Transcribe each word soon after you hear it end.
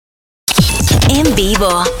En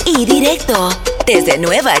vivo y directo desde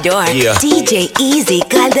Nueva York, yeah. DJ EASY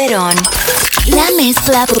Calderón.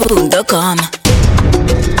 LaMezcla.com.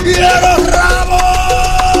 ¡Quiero rabo!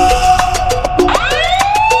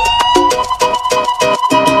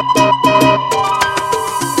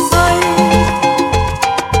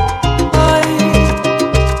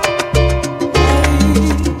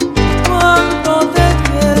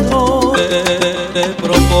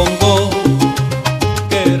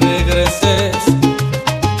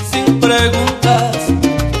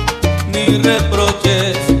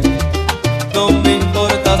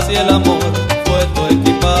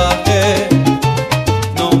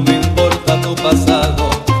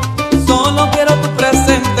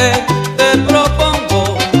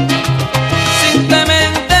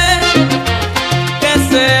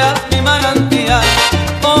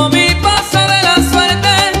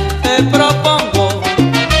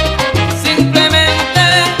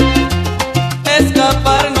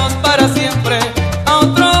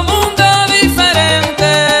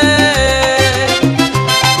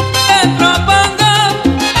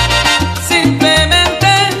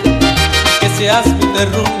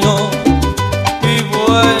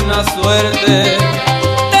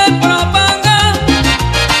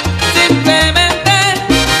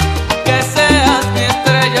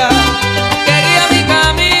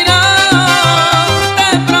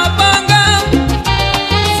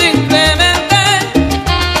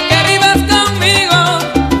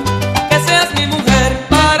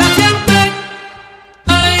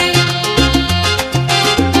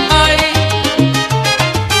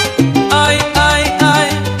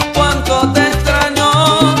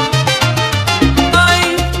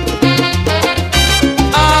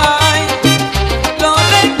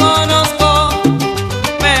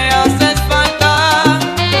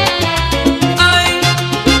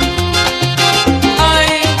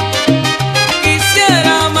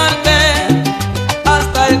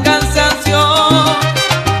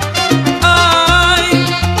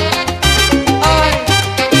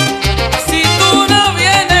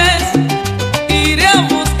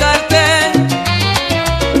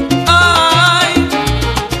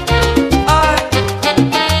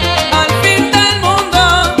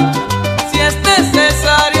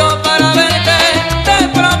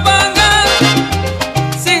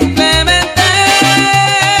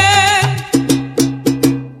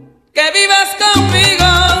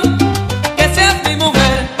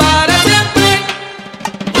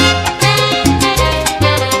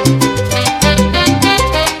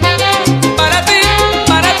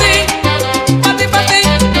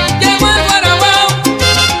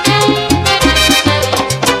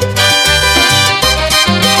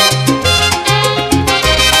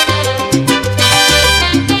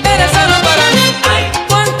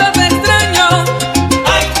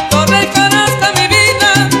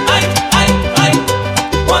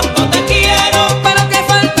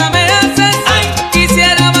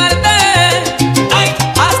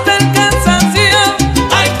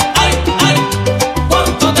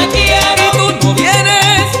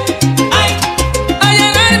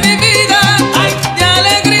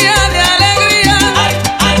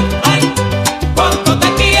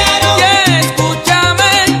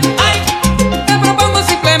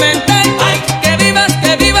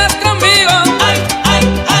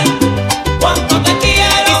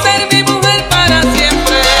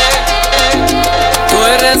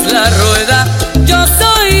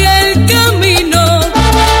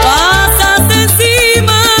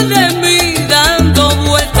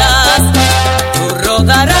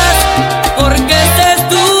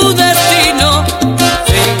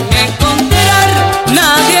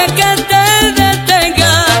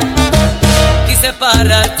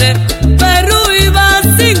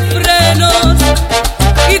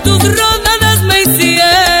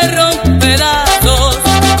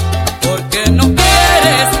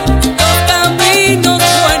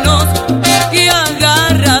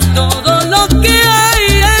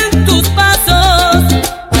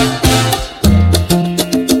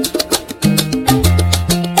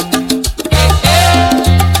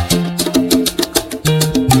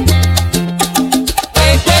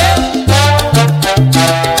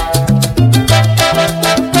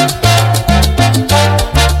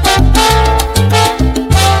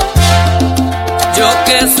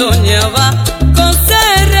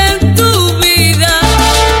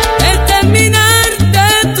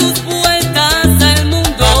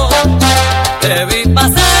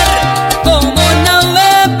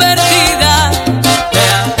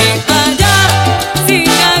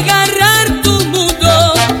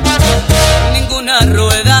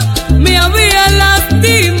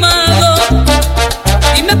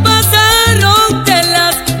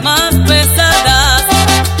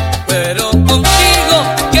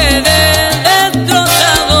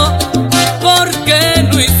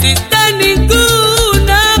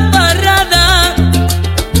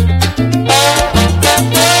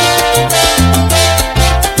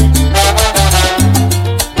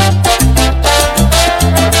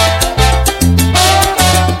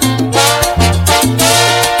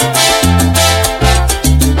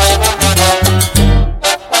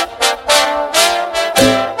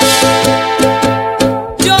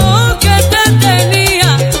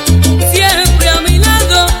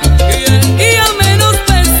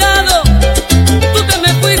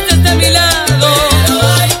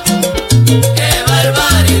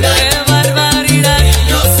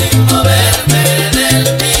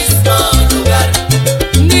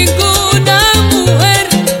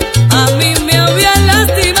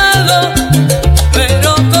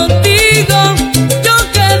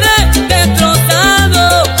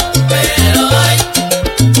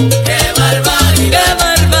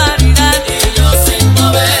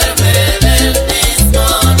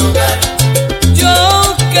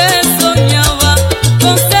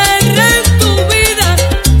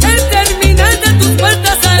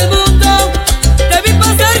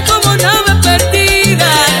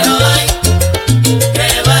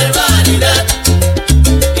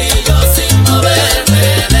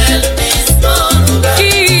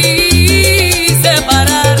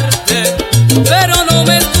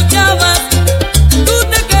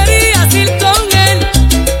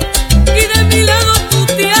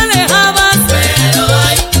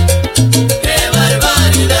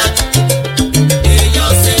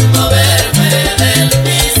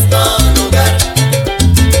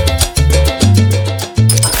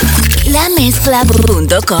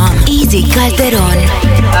 facebook.com. Easy Calderón.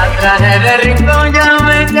 La traje de rincón, ya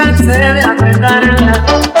me cansé de apretarla.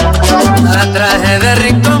 La traje de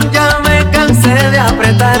rincón, ya me cansé de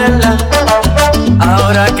apretarla.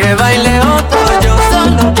 Ahora que baile otro, yo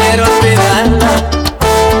solo quiero olvidarla.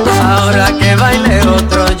 Ahora que baile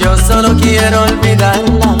otro, yo solo quiero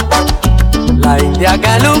olvidarla. La India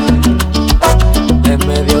Calú, en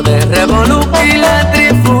medio de revolú y la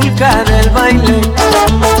trifulca del baile.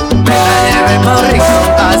 Me la llevé por rincón,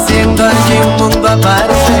 haciendo allí un mundo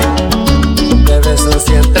aparte. De besos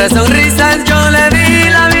y entre sonrisas yo le di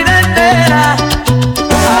la vida entera.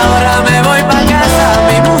 Ahora me voy pa' casa,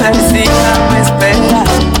 mi mujercita me espera.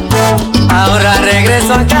 Ahora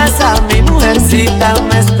regreso a casa, mi mujercita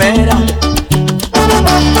me espera.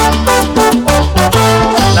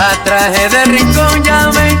 La traje de rincón, ya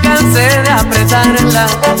me cansé de apretarla.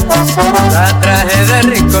 La traje de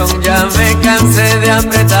rincón, ya me cansé de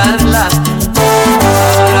apretarla.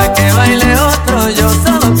 Ahora que baile otro, yo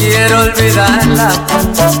solo quiero olvidarla.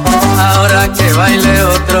 Ahora que baile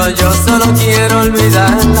otro, yo solo quiero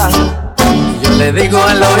olvidarla. Yo le digo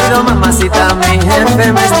al oído, mamacita, mi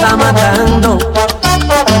jefe me está matando.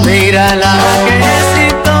 Mírala que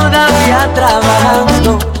si todavía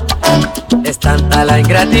trabajando. Es tanta la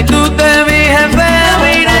ingratitud de mi jefe,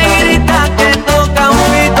 mira y grita que toca un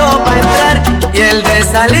pito para entrar y el de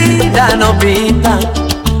salida no pita.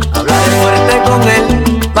 Hablaré fuerte con él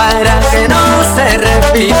para que no se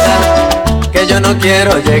repita, que yo no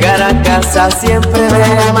quiero llegar a casa siempre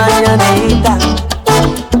de mañanita.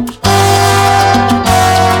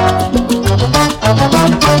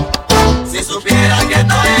 Si supiera que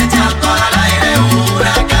estoy echando al aire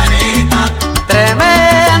una canita.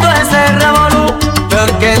 Tremendo ese revolú,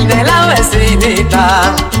 peor que el de la vecinita.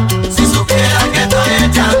 Si supiera que estoy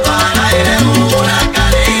echando al aire una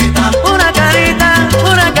carita. Una carita,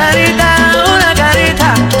 una carita, una carita,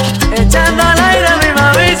 echando al aire a mi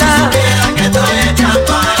mamita. Si supiera que estoy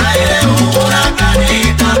echando al aire una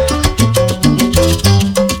carita.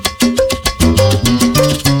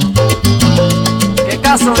 ¿Qué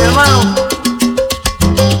caso, mi hermano?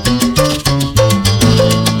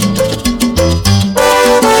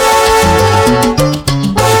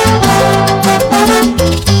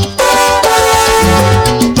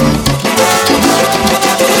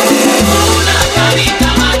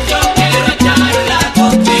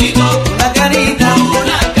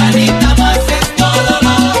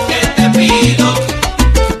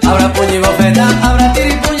 Habrá tiro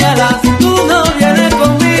y puñalada si tú no vienes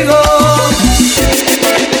conmigo.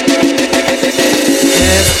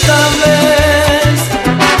 Esta vez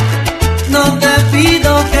no te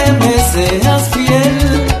pido que me seas fiel.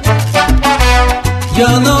 Yo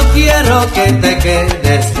no quiero que te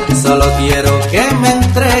quedes, solo quiero que me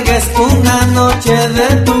entregues una noche de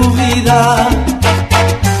tu vida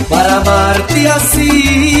para amarte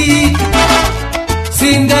así,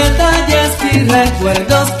 sin detalles y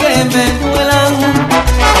recuerdos que me duelan.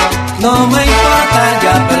 No me importa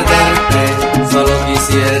ya perderte, solo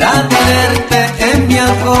quisiera tenerte en mi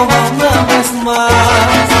alcoba una vez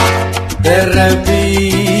más. Te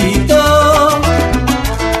repito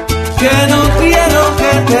que no quiero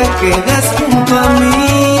que te quedes junto a mí.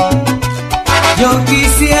 Yo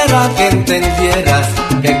quisiera que entendieras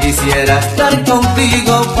que quisiera estar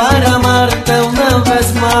contigo para amarte una vez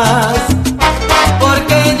más.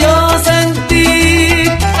 Porque yo sentí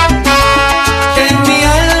en mi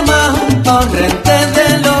alma un torrente de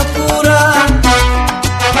locura.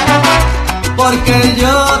 Porque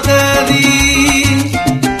yo te di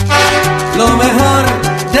lo mejor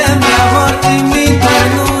de mi amor y mi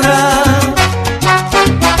ternura.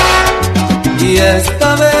 Y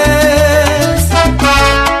esta vez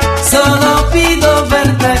solo pido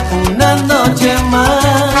verte una noche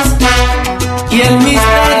más y el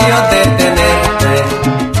misterio de tenerte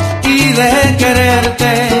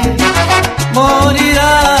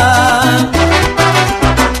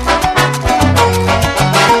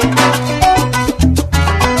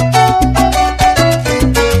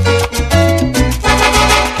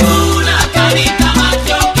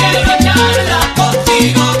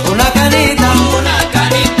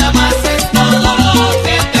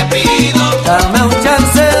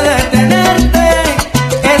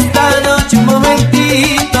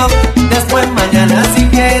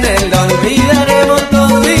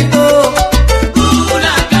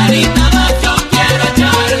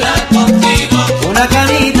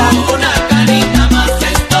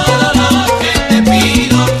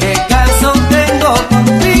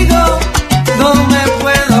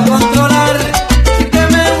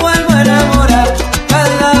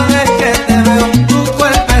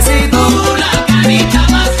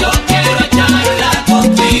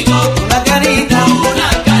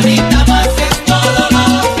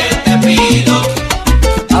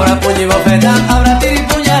Ahora puño y bofeta, ahora tiro y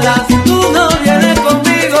puñalas, si tú no vienes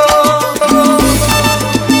conmigo.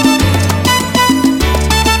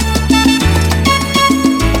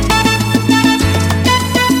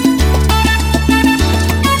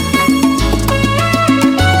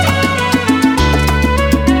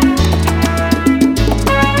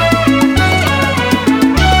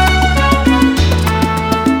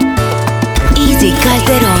 EASY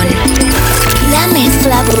Calderón,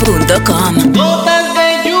 LaMezclaRadio.com. Gotas de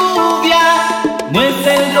lluvia, no es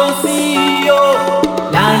el rocío,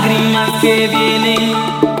 lágrimas que vienen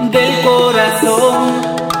del corazón.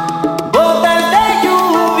 Gotas de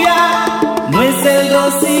lluvia, no es el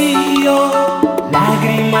rocío,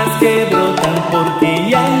 lágrimas que brotan porque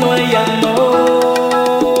ya no hay amor.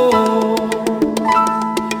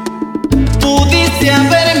 Pudiste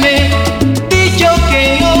haberme dicho que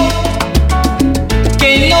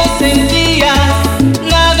no sentías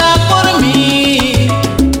nada por mí,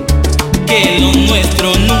 que lo nuestro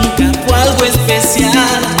nunca fue algo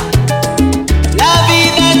especial. La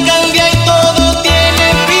vida cambia y todo tiene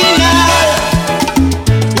final.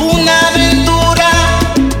 Una aventura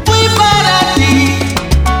fui para ti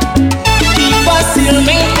y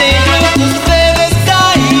fácilmente en tus redes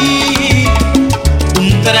caí. Un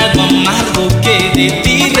trago amargo que de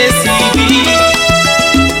ti recibí.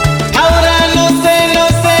 Ahora no sé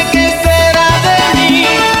qué será de mí.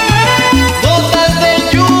 Gotas de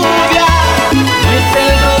lluvia, no es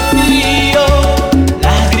el rocío,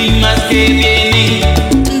 lágrimas que vienen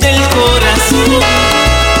del corazón.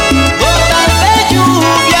 Gotas de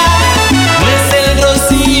lluvia, no es el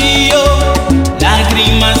rocío,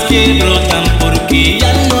 lágrimas que brotan porque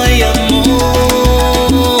ya no hay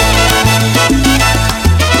amor.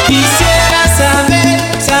 Quisiera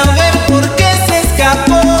saber por qué se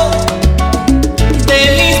escapó de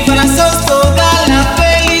mis brazos toda la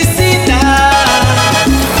felicidad.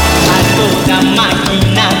 A toda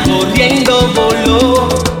máquina corriendo voló,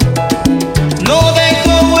 no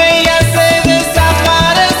dejó huellas, se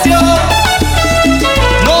desapareció.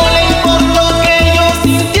 No le importó que yo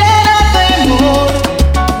sintiera temor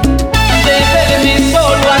de verme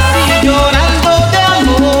solo así llorando de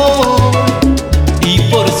amor. Y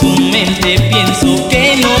por su mente pienso que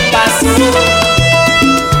no pasó,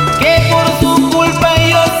 que por su culpa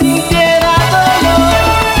yo sintiera dolor.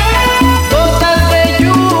 Gotas de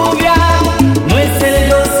lluvia, no es el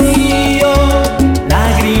rocío,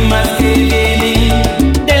 lágrimas que vienen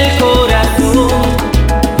del corazón.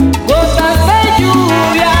 Gotas de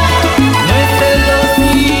lluvia, no es el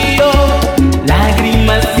rocío,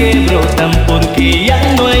 lágrimas que brotan porque ya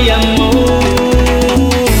no hay amor.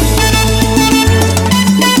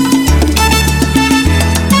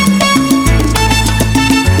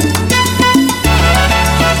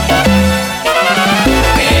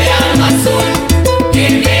 Verano azul que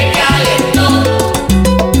me calentó,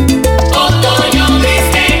 otoño gris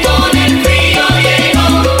que con el frío llegó.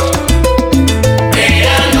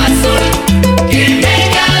 Verano azul que me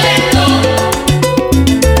calentó,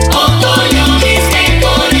 otoño gris que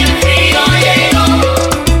con el frío llegó.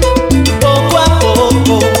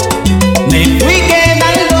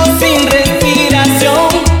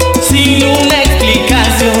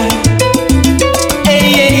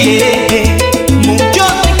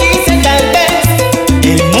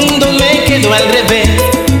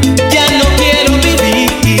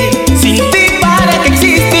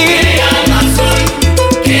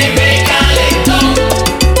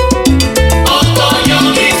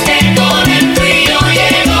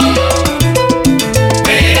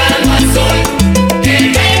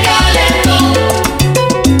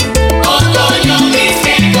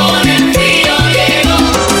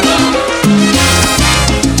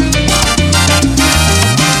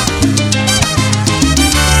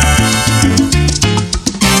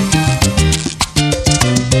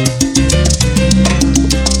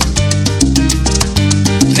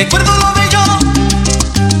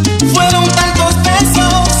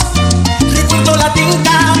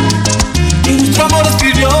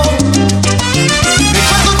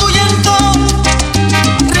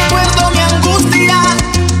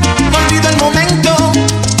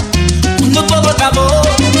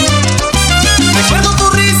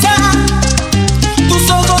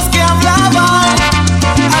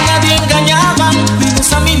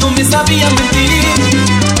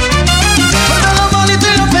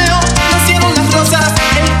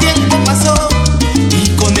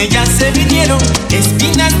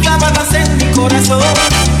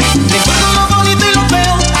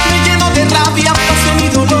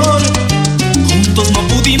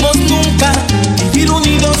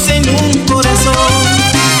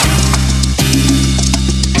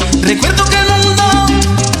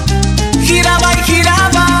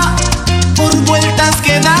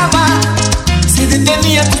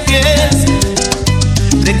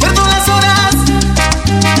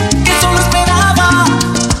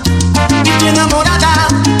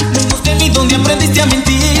 a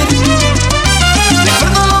mentir.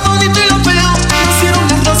 Recuerdo lo bonito y lo feo, nacieron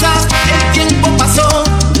las rosas, el tiempo pasó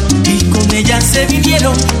y con ellas se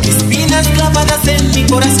vinieron espinas clavadas en mi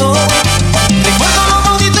corazón. Recuerdo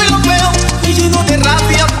lo bonito y lo feo, y lleno de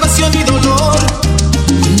rabia, pasión y dolor.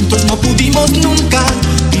 Juntos no pudimos nunca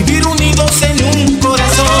vivir unidos en un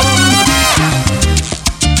corazón.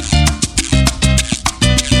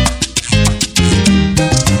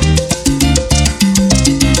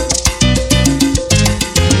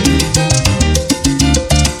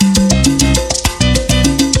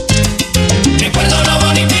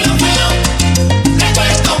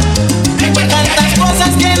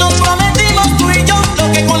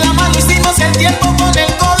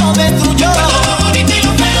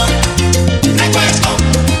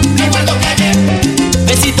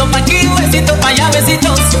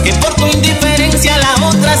 Que por tu indiferencia la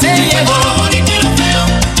otra se llevó. Lo bonito y lo feo,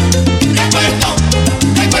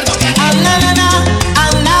 recuerdo que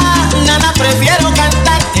nana, prefiero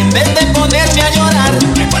cantar en vez de ponerme a llorar.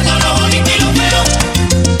 Recuerdo lo bonito y lo feo,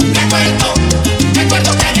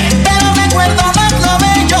 recuerdo que ayer. Pero recuerdo más lo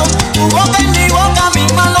bello, tu boca en mi boca, mi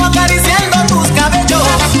mano acariciando tus cabellos.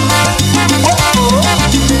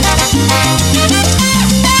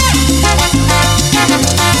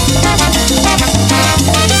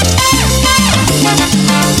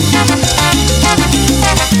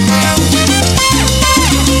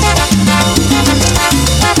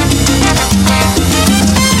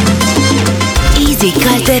 EASY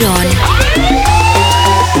Calderón.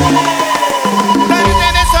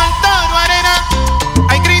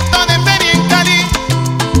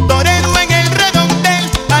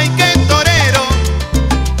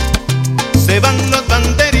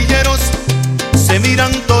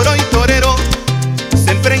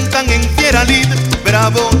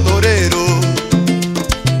 Bravo torero,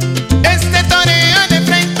 este torea de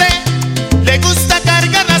frente, le gusta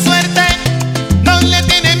cargar la suerte, no le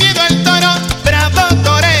tiene miedo al toro, bravo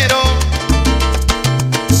torero.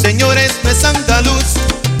 Señores, no es andaluz,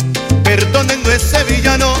 perdonen, no es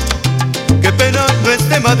sevillano, qué pena, no es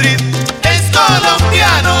de Madrid, es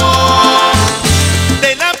colombiano.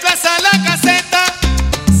 De la plaza a la caseta,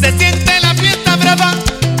 se siente la fiesta brava,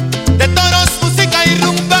 de toros, música y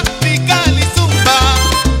rumba,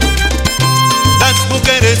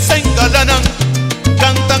 se engalanan,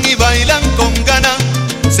 cantan y bailan con ganas,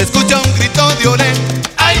 se escucha un grito de olé.